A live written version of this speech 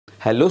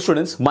Hello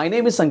students, my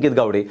name is Sanket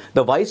Gawde,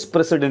 the Vice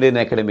President in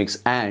Academics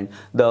and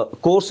the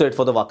course head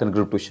for the Vakan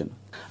Group Tuition.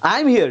 I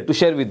am here to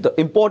share with the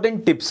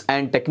important tips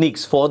and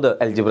techniques for the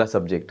algebra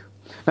subject.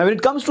 Now when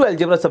it comes to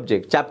algebra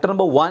subject, chapter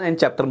number 1 and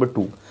chapter number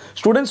 2,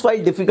 students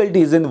find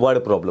difficulties in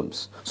word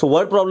problems. So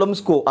word problems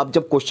को आप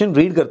जब question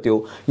read करते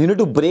हो, you need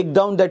to break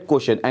down that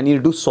question and you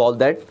need to solve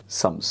that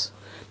sums.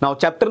 Now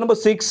chapter number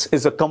 6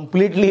 is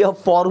completely a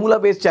formula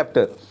based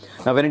chapter.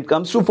 Now when it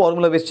comes to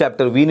formula based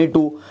chapter, we need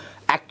to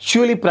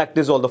actually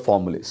practice all the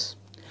formulas.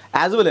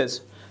 As well as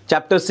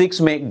chapter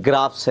 6 में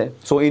graphs है.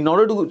 So in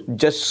order to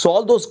just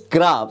solve those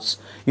graphs,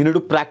 you need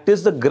to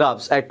practice the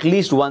graphs at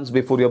least once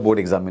before your board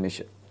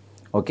examination.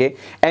 Okay,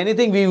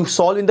 anything we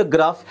solve in the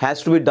graph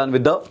has to be done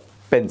with the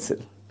pencil.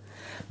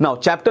 Now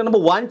chapter number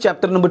 1,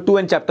 chapter number 2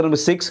 and chapter number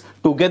 6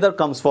 together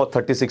comes for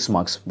 36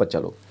 marks. बच्चा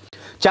लोग.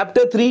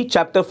 Chapter 3,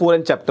 Chapter 4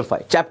 and Chapter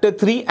 5. Chapter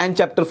 3 and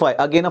Chapter 5,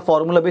 again a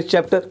formula based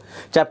chapter.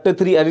 Chapter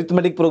 3,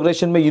 arithmetic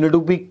progression, you need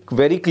to be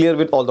very clear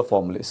with all the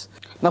formulas.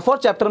 Now for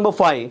chapter number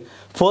 5,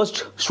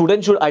 first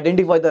student should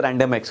identify the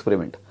random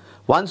experiment.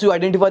 Once you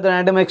identify the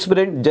random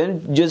experiment,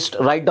 then just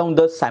write down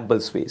the sample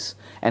space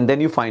and then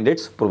you find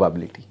its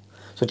probability.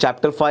 So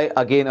chapter 5,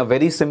 again a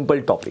very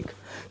simple topic.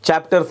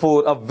 Chapter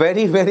 4, a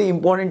very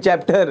important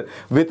chapter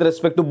with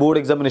respect to board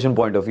examination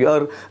point of view,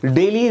 a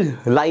daily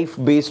life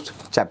based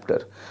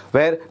chapter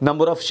where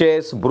number of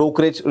shares,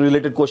 brokerage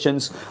related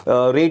questions,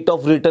 rate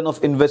of return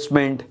of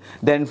investment,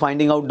 then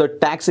finding out the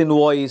tax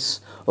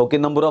invoice, okay,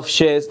 number of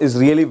shares is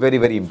really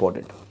very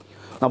important.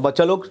 Now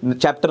bachcha log,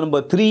 chapter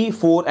number 3,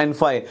 4 and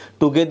 5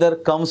 together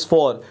comes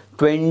for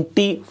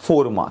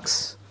 24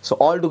 marks. So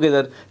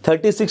altogether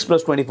 36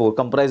 plus 24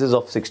 comprises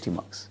of 60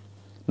 marks.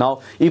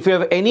 Now, if you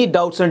have any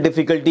doubts and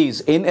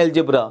difficulties in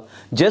algebra,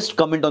 just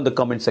comment on the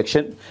comment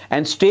section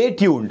and stay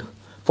tuned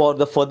for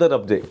the further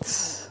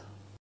updates.